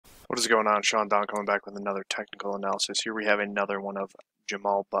What is going on? Sean Don coming back with another technical analysis. Here we have another one of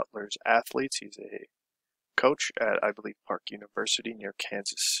Jamal Butler's athletes. He's a coach at, I believe, Park University near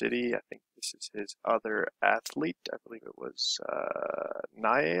Kansas City. I think this is his other athlete. I believe it was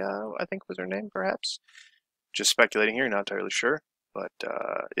Naya, I think was her name, perhaps. Just speculating here, not entirely sure. But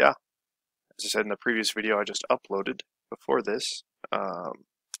yeah, as I said in the previous video I just uploaded before this,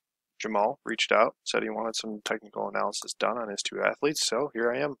 Jamal reached out, said he wanted some technical analysis done on his two athletes, so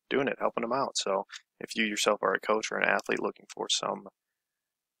here I am doing it, helping him out. So if you yourself are a coach or an athlete looking for some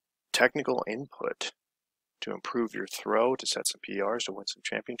technical input to improve your throw, to set some PRs, to win some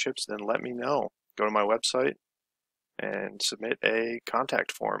championships, then let me know. Go to my website and submit a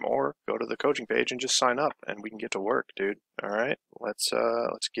contact form, or go to the coaching page and just sign up, and we can get to work, dude. All right, let's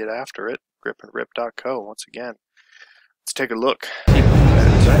get after it. gripandrip.co once again. Let's take a look at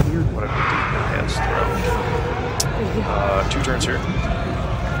what I put Naya's throw. 2 turns here.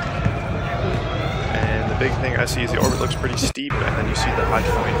 And the big thing I see is the orbit looks pretty steep, and then you see the high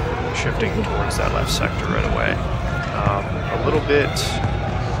point shifting towards that left sector right away. A little bit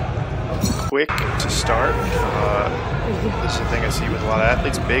quick to start. This is the thing I see with a lot of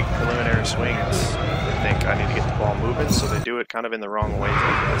athletes, big preliminary swings. They think I need to get the ball moving, so they do it kind of in the wrong ways,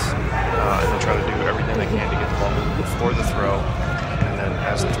 I guess. And they try to do everything they can to get the ball moving before the throw, and then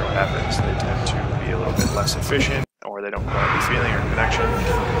as the throw happens, they tend to be a little bit less efficient, or they don't quite have the feeling or connection.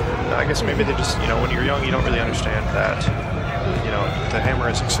 I guess maybe they just, when you're young, you don't really understand that, the hammer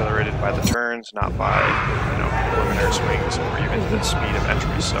is accelerated by the turns, not by, preliminary swings or even the speed of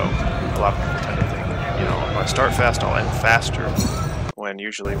entry. So a lot of people tend to think, if I start fast, I'll end faster, when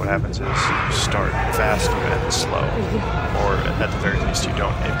usually what happens is you start fast, you end slow, or at the very least you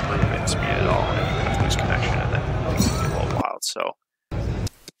don't improve in speed at all, and you kind of lose connection, and then things get a little wild. So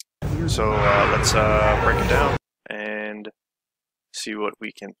let's break it down and see what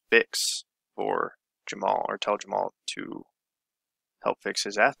we can fix for Jamal, or tell Jamal to help fix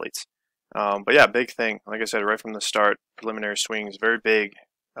his athletes. But yeah, big thing, like I said, right from the start, preliminary swings, very big,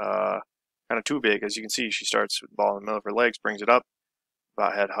 kind of too big. As you can see, she starts with the ball in the middle of her legs, brings it up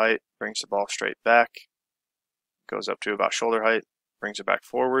about head height, brings the ball straight back, goes up to about shoulder height, brings it back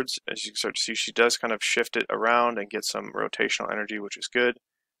forwards. As you can start to see, she does kind of shift it around and get some rotational energy, which is good.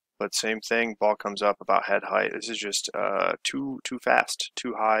 But same thing, ball comes up about head height. This is just too fast,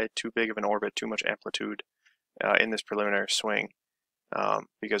 too high, too big of an orbit, too much amplitude in this preliminary swing.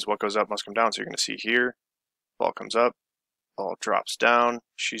 Because what goes up must come down. So you're going to see here, ball comes up, ball drops down.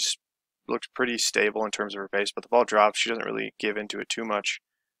 She's looks pretty stable in terms of her pace, but the ball drops. She doesn't really give into it too much.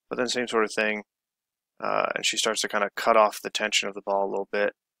 But then same sort of thing, and she starts to kind of cut off the tension of the ball a little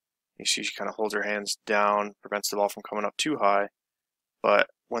bit. You see she kind of holds her hands down, prevents the ball from coming up too high. But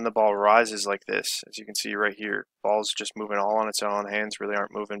when the ball rises like this, as you can see right here, ball's just moving all on its own, hands really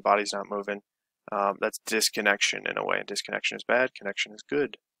aren't moving, body's not moving. That's disconnection in a way. Disconnection is bad, connection is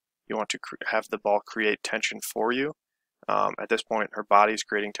good. You want to have the ball create tension for you. At this point, her body's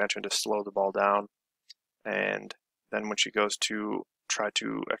creating tension to slow the ball down, and then when she goes to try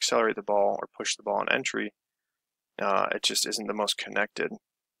to accelerate the ball or push the ball in entry, it just isn't the most connected.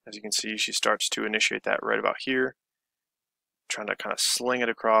 As you can see, she starts to initiate that right about here, trying to kind of sling it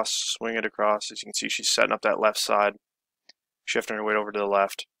across, swing it across. As you can see, she's setting up that left side, shifting her weight over to the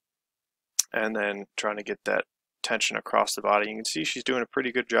left, and then trying to get that tension across the body. You can see she's doing a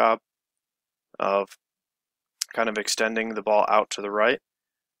pretty good job of kind of extending the ball out to the right,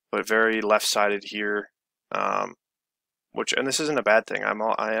 but very left-sided here, and this isn't a bad thing.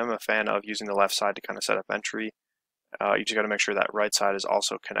 I am a fan of using the left side to kind of set up entry. You just got to make sure that right side is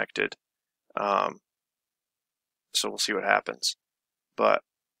also connected. So we'll see what happens. But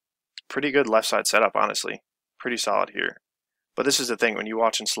pretty good left side setup, honestly. Pretty solid here. But this is the thing, when you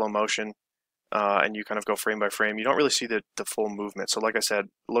watch in slow motion, and you kind of go frame by frame, you don't really see the full movement. So like I said,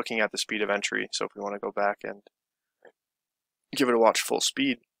 looking at the speed of entry, so if we want to go back and give it a watch full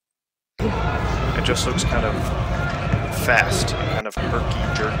speed, it just looks kind of fast and kind of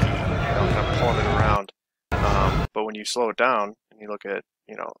herky-jerky, kind of pulling it around. But when you slow it down and you look at,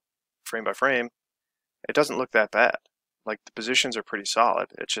 frame by frame, it doesn't look that bad. Like, the positions are pretty solid.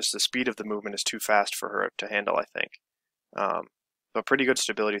 It's just the speed of the movement is too fast for her to handle, I think. But pretty good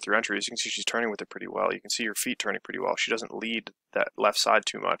stability through entry. As you can see, she's turning with it pretty well. You can see her feet turning pretty well. She doesn't lead that left side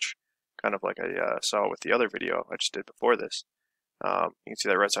too much, kind of like I saw with the other video I just did before this. You can see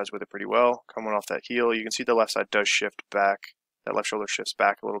that right side's with it pretty well. Coming off that heel, you can see the left side does shift back. That left shoulder shifts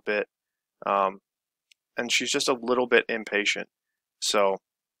back a little bit. And she's just a little bit impatient. So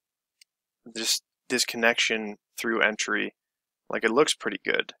this connection through entry, like, it looks pretty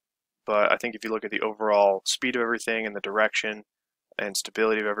good. But I think if you look at the overall speed of everything and the direction, and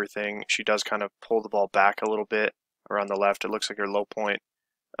stability of everything. She does kind of pull the ball back a little bit around the left. It looks like her low point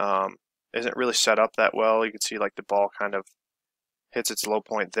isn't really set up that well. You can see like the ball kind of hits its low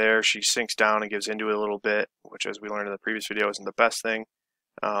point there. She sinks down and gives into it a little bit, which, as we learned in the previous video, isn't the best thing.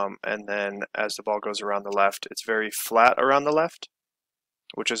 And then as the ball goes around the left, it's very flat around the left,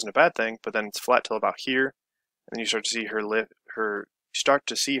 which isn't a bad thing, but then it's flat till about here, and then you start to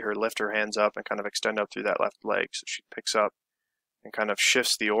see her lift her hands up and kind of extend up through that left leg. So she picks up and kind of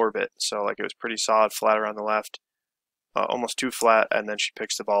shifts the orbit. So like it was pretty solid, flat around the left, almost too flat, and then she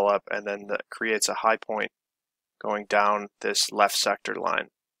picks the ball up, and then that creates a high point going down this left sector line.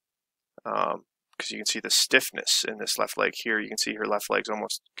 Because you can see the stiffness in this left leg here. You can see her left leg's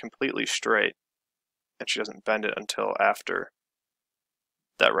almost completely straight, and she doesn't bend it until after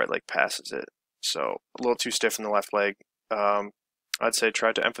that right leg passes it. So a little too stiff in the left leg. I'd say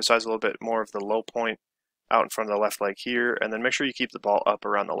try to emphasize a little bit more of the low point out in front of the left leg here, and then make sure you keep the ball up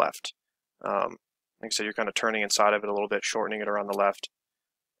around the left. Like I said, you're kind of turning inside of it a little bit, shortening it around the left,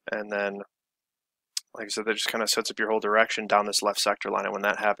 and then, like I said, that just kind of sets up your whole direction down this left sector line, and when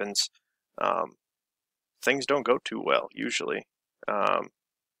that happens, things don't go too well, usually.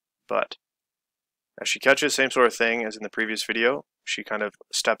 But as she catches, same sort of thing as in the previous video. She kind of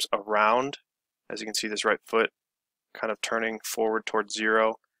steps around, as you can see this right foot kind of turning forward towards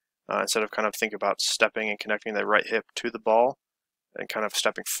zero, instead of kind of think about stepping and connecting the right hip to the ball and kind of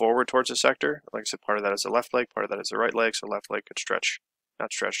stepping forward towards the sector. Like I said, part of that is the left leg, part of that is the right leg, so left leg could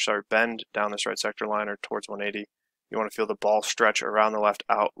bend down this right sector line or towards 180. You want to feel the ball stretch around the left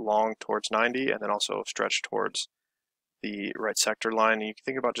out long towards 90, and then also stretch towards the right sector line. And you can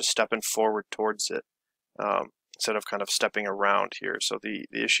think about just stepping forward towards it instead of kind of stepping around here. So the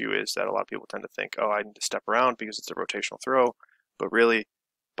issue is that a lot of people tend to think, oh, I need to step around because it's a rotational throw, but really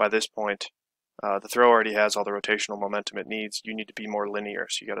by this point the throw already has all the rotational momentum it needs. You need to be more linear,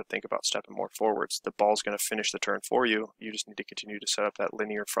 so you got to think about stepping more forwards. The ball's going to finish the turn for you. You just need to continue to set up that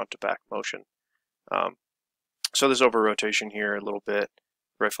linear front to back motion. So there's over rotation here a little bit.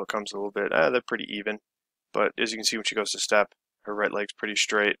 Right foot comes a little bit. They're pretty even, but as you can see when she goes to step, her right leg's pretty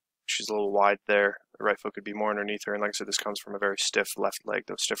straight. She's a little wide there. The right foot could be more underneath her, and like I said, this comes from a very stiff left leg.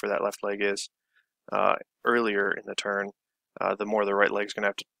 The stiffer that left leg is earlier in the turn, the more the right leg's going to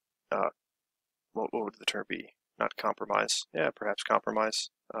have to, what would the term be? Not compromise. Yeah, perhaps compromise.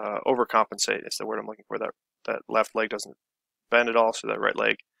 Overcompensate is the word I'm looking for. That left leg doesn't bend at all, so that right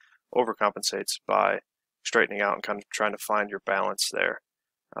leg overcompensates by straightening out and kind of trying to find your balance there.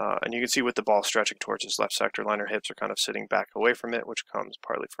 And you can see with the ball stretching towards this left sector line, her hips are kind of sitting back away from it, which comes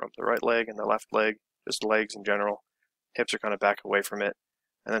partly from the right leg and the left leg, just legs in general. Hips are kind of back away from it.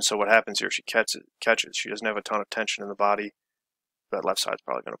 And then so what happens here, she catches. She doesn't have a ton of tension in the body. That left side's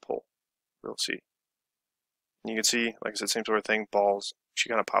probably going to pull. We'll see. And you can see, like I said, same sort of thing, balls. She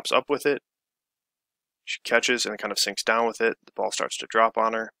kind of pops up with it. She catches and kind of sinks down with it. The ball starts to drop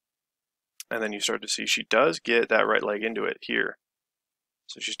on her. And then you start to see she does get that right leg into it here.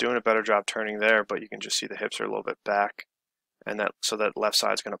 So she's doing a better job turning there, but you can just see the hips are a little bit back. And so that left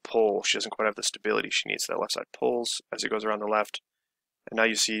side's going to pull. She doesn't quite have the stability she needs. That left side pulls as it goes around the left. And now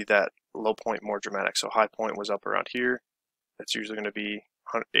you see that low point more dramatic. So high point was up around here. That's usually going to be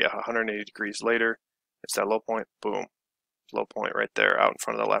 180 degrees later. It's that low point, boom. Low point right there out in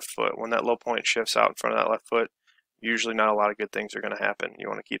front of the left foot. When that low point shifts out in front of that left foot, usually not a lot of good things are going to happen. You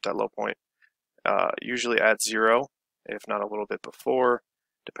want to keep that low point usually at zero, if not a little bit before,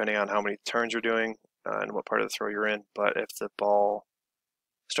 depending on how many turns you're doing and what part of the throw you're in. But if the ball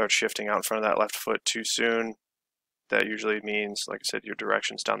starts shifting out in front of that left foot too soon, that usually means, like I said, your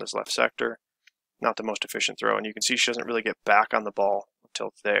direction's down this left sector. Not the most efficient throw. And you can see she doesn't really get back on the ball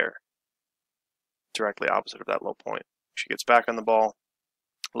until there, directly opposite of that low point. She gets back on the ball,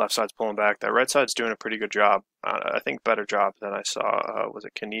 left side's pulling back. That right side's doing a pretty good job. I think better job than I saw, was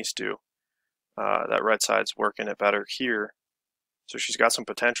it Kenise do? That right side's working it better here. So she's got some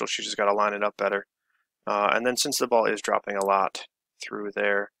potential. She just got to line it up better. And then since the ball is dropping a lot through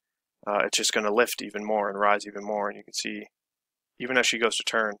there, it's just going to lift even more and rise even more. And you can see, even as she goes to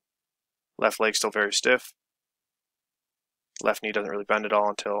turn, left leg still very stiff. Left knee doesn't really bend at all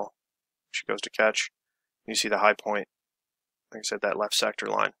until she goes to catch. You see the high point, like I said, that left sector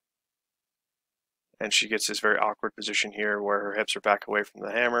line. And she gets this very awkward position here where her hips are back away from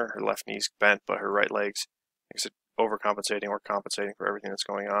the hammer, her left knee's bent, but her right leg's, like I said, overcompensating or compensating for everything that's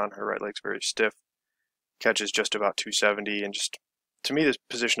going on. Her right leg's very stiff. Catches just about 270, and just, to me, this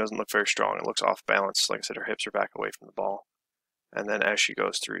position doesn't look very strong. It looks off balance. Like I said, her hips are back away from the ball. And then as she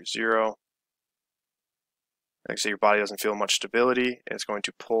goes through zero, like I say, your body doesn't feel much stability. It's going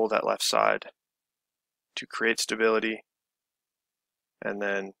to pull that left side to create stability. and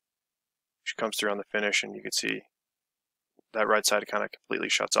then she comes through on the finish, and you can see that right side kind of completely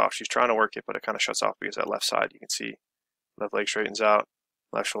shuts off. She's trying to work it, but it kind of shuts off because that left side, you can see left leg straightens out,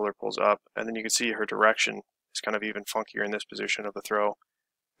 left shoulder pulls up, and then you can see her direction is kind of even funkier in this position of the throw,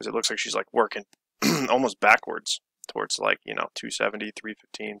 because it looks like she's like working almost backwards towards, like, 270,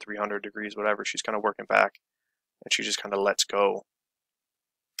 315, 300 degrees, whatever. She's kind of working back, and she just kind of lets go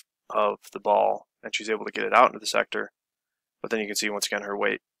of the ball, and she's able to get it out into the sector. But then you can see once again her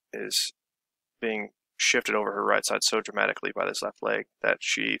weight is being shifted over her right side so dramatically by this left leg that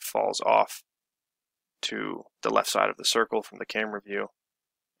she falls off to the left side of the circle from the camera view,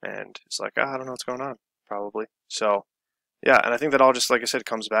 and it's like, I don't know what's going on, probably. So yeah, and I think that all just, like I said,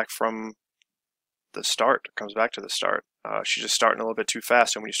 comes back from the start. It comes back to the start. She's just starting a little bit too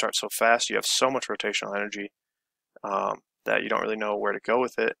fast, and when you start so fast, you have so much rotational energy that you don't really know where to go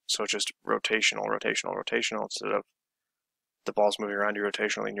with it. So it's just rotational, rotational, rotational, instead of the ball's moving around you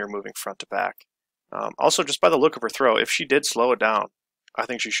rotationally and you're moving front to back. Also, just by the look of her throw, if she did slow it down, I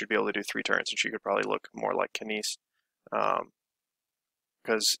think she should be able to do 3 turns, and she could probably look more like Kanice,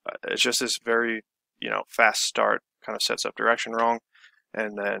 because it's just this very, fast start kind of sets up direction wrong,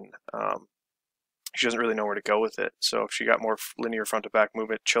 and then she doesn't really know where to go with it. So if she got more linear front to back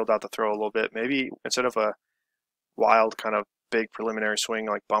movement, chilled out the throw a little bit, maybe instead of a wild kind of big preliminary swing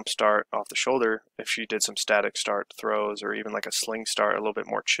like bump start off the shoulder, if she did some static start throws or even like a sling start, a little bit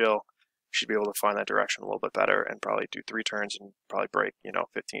more chill, she'd be able to find that direction a little bit better and probably do 3 turns and probably break,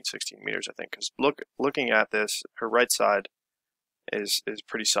 15, 16 meters, I think. Because looking at this, her right side is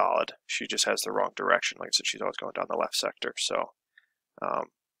pretty solid. She just has the wrong direction. Like I said, she's always going down the left sector. So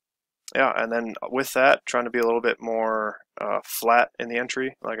yeah, and then with that, trying to be a little bit more flat in the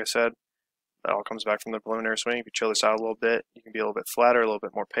entry. Like I said, that all comes back from the preliminary swing. If you chill this out a little bit, you can be a little bit flatter, a little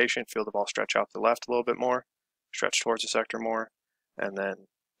bit more patient, feel the ball stretch out to the left a little bit more, stretch towards the sector more, and then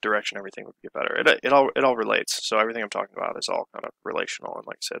direction, everything would get better. It all relates. So everything I'm talking about is all kind of relational, and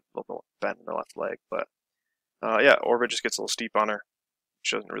like I said, a little bit bent in the left leg. But yeah, orbit just gets a little steep on her.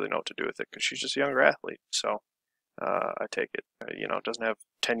 She doesn't really know what to do with it because she's just a younger athlete. So I take it. Doesn't have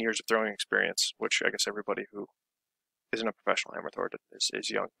 10 years of throwing experience, which I guess everybody who isn't a professional hammer thrower is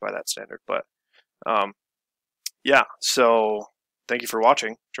young by that standard. But yeah, so thank you for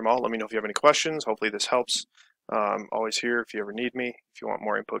watching, Jamal. Let me know if you have any questions. Hopefully this helps. I'm always here if you ever need me. If you want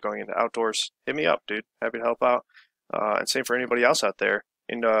more input going into outdoors, hit me up, dude. Happy to help out. And same for anybody else out there.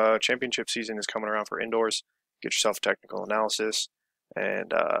 Championship season is coming around for indoors. Get yourself a technical analysis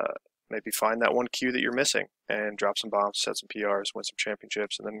and maybe find that one cue that you're missing and drop some bombs, set some PRs, win some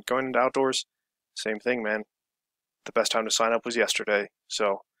championships. And then going into outdoors, same thing, man. The best time to sign up was yesterday.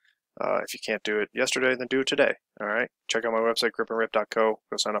 So if you can't do it yesterday, then do it today. All right. Check out my website, gripandrip.co.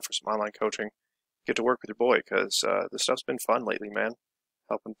 Go sign up for some online coaching. Get to work with your boy, because this stuff's been fun lately, man.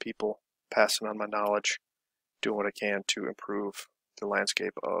 Helping people, passing on my knowledge, doing what I can to improve the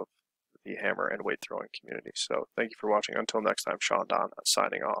landscape of the hammer and weight throwing community. So thank you for watching. Until next time, Sean Don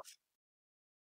signing off.